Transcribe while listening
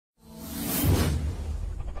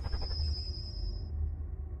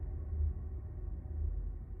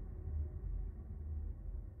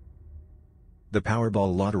The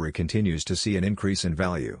Powerball lottery continues to see an increase in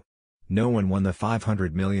value. No one won the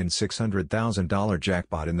 $500,600,000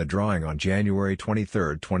 jackpot in the drawing on January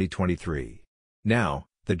 23, 2023. Now,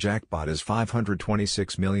 the jackpot is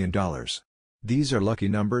 $526 million. These are lucky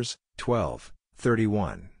numbers: 12,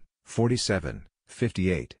 31, 47,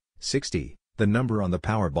 58, 60. The number on the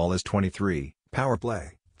Powerball is 23. Power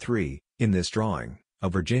play 3. In this drawing, a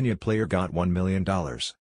Virginia player got $1 million.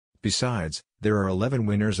 Besides, there are 11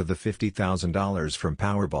 winners of the $50,000 from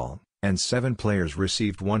Powerball, and 7 players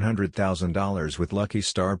received $100,000 with Lucky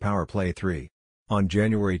Star Power Play 3. On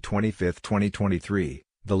January 25, 2023,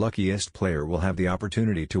 the luckiest player will have the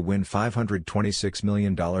opportunity to win $526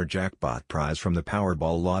 million jackpot prize from the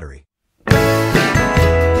Powerball lottery.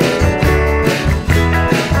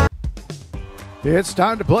 It's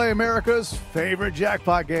time to play America's favorite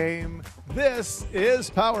jackpot game. This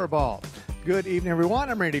is Powerball. Good evening, everyone.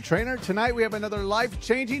 I'm Randy Trainer. Tonight we have another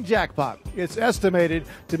life-changing jackpot. It's estimated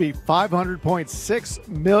to be $500.6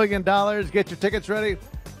 million. Get your tickets ready.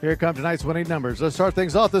 Here come tonight's winning numbers. Let's start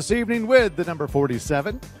things off this evening with the number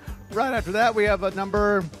 47. Right after that, we have a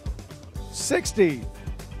number 60.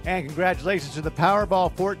 And congratulations to the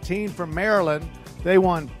Powerball 14 from Maryland. They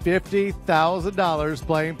won $50,000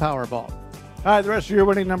 playing Powerball. All right, the rest of your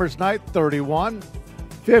winning numbers tonight: 31,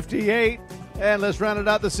 58, and let's round it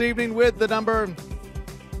out this evening with the number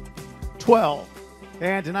 12.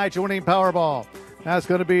 And tonight your winning Powerball, that's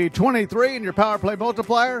going to be 23, and your Power Play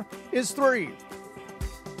multiplier is 3.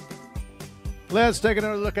 Let's take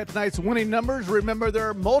another look at tonight's winning numbers. Remember, there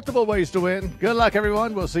are multiple ways to win. Good luck,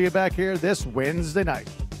 everyone. We'll see you back here this Wednesday night.